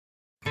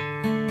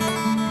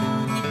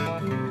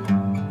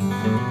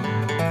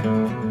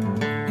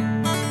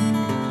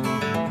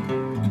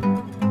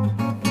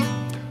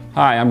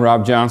Hi, I'm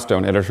Rob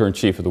Johnstone,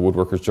 Editor-in-Chief of the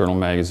Woodworker's Journal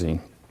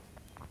magazine.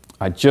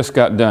 I just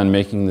got done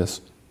making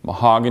this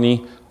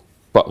mahogany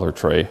Butler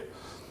tray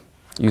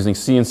using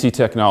CNC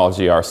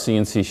technology, our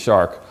CNC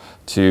Shark,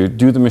 to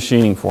do the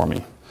machining for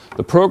me.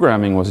 The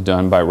programming was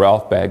done by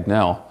Ralph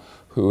Bagnell,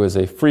 who is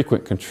a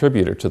frequent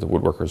contributor to the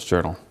Woodworker's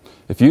Journal.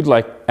 If you'd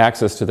like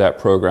access to that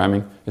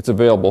programming, it's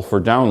available for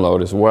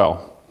download as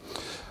well.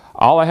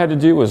 All I had to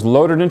do was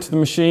load it into the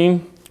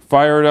machine,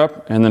 fire it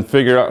up, and then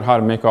figure out how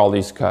to make all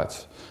these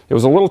cuts. It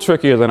was a little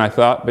trickier than I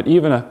thought, but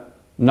even a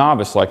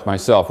novice like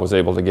myself was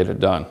able to get it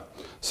done.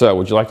 So,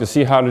 would you like to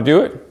see how to do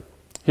it?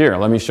 Here,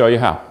 let me show you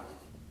how.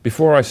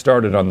 Before I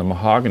started on the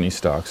mahogany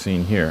stock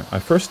seen here, I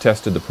first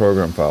tested the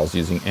program files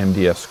using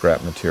MDF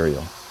scrap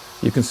material.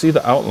 You can see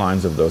the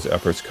outlines of those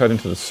efforts cut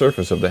into the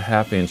surface of the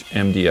half-inch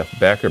MDF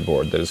backer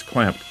board that is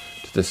clamped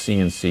to the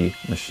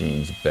CNC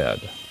machine's bed.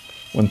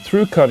 When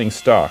through cutting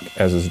stock,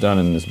 as is done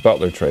in this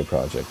Butler tray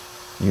project,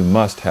 you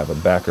must have a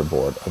backer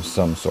board of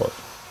some sort.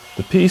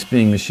 The piece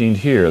being machined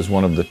here is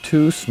one of the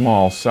two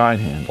small side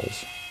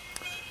handles.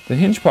 The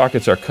hinge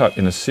pockets are cut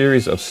in a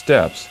series of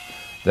steps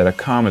that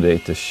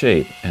accommodate the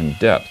shape and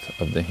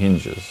depth of the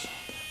hinges.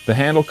 The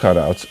handle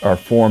cutouts are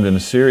formed in a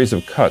series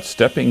of cuts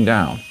stepping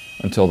down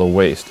until the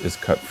waste is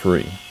cut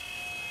free.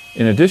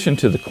 In addition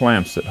to the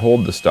clamps that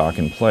hold the stock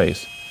in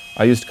place,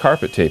 I used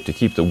carpet tape to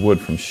keep the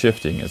wood from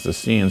shifting as the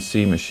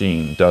CNC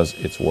machine does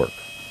its work.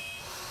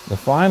 The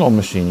final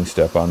machining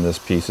step on this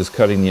piece is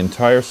cutting the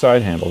entire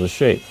side handle to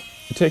shape.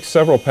 It takes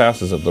several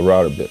passes of the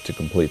router bit to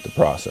complete the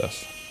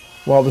process.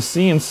 While the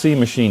CNC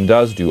machine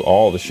does do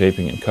all the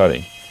shaping and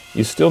cutting,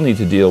 you still need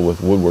to deal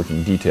with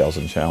woodworking details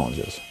and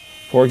challenges.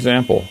 For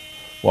example,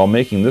 while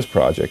making this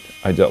project,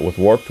 I dealt with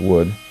warped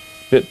wood,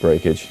 bit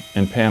breakage,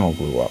 and panel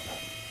glue up.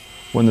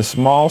 When the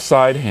small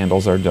side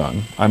handles are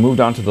done, I moved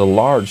on to the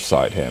large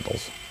side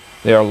handles.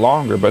 They are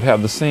longer but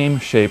have the same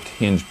shaped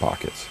hinge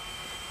pockets.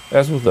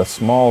 As with the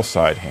small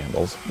side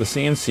handles, the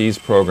CNC's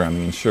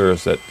programming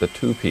ensures that the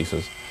two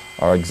pieces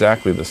are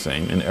exactly the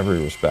same in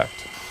every respect.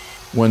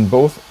 When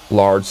both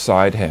large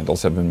side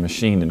handles have been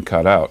machined and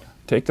cut out,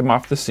 take them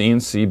off the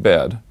CNC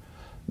bed,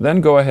 then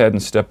go ahead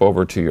and step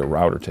over to your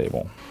router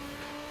table.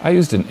 I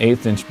used an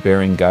 1/8 inch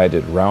bearing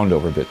guided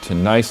roundover bit to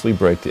nicely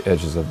break the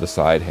edges of the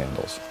side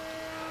handles.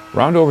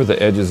 Round over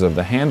the edges of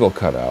the handle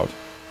cutout,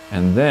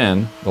 and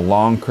then the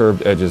long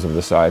curved edges of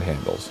the side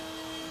handles.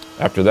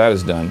 After that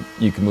is done,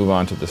 you can move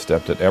on to the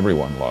step that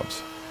everyone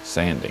loves,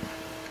 sanding.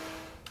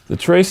 The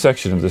tray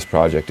section of this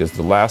project is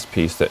the last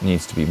piece that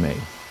needs to be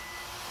made.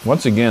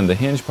 Once again, the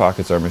hinge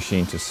pockets are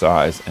machined to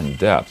size and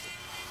depth,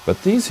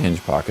 but these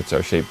hinge pockets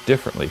are shaped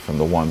differently from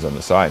the ones on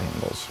the side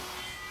handles.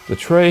 The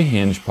tray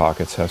hinge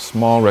pockets have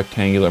small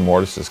rectangular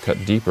mortises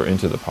cut deeper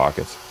into the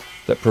pockets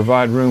that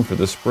provide room for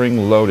the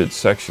spring-loaded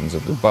sections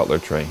of the Butler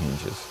tray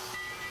hinges.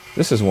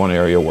 This is one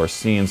area where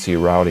CNC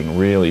routing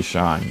really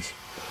shines.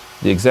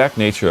 The exact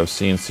nature of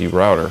CNC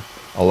router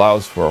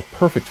allows for a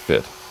perfect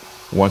fit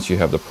once you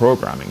have the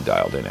programming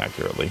dialed in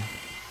accurately.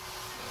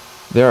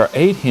 There are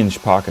 8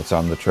 hinge pockets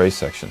on the tray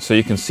section, so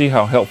you can see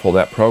how helpful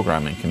that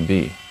programming can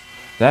be.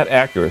 That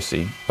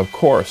accuracy, of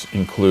course,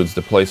 includes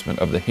the placement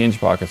of the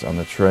hinge pockets on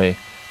the tray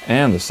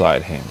and the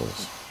side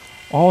handles.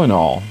 All in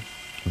all,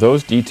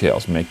 those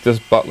details make this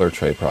Butler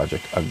tray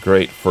project a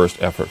great first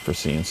effort for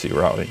CNC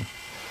routing.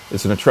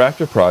 It's an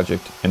attractive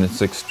project and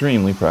it's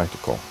extremely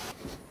practical.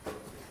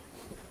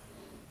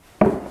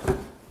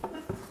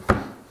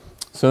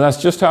 So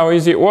that's just how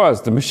easy it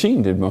was. The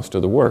machine did most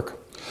of the work.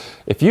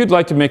 If you'd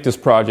like to make this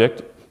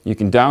project, you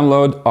can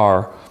download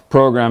our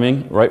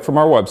programming right from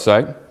our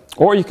website,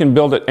 or you can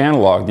build it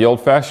analog, the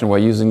old-fashioned way,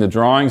 using the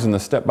drawings and the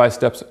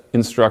step-by-step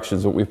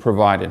instructions that we've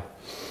provided.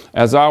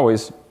 As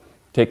always,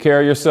 take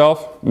care of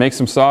yourself, make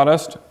some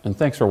sawdust, and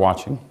thanks for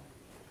watching.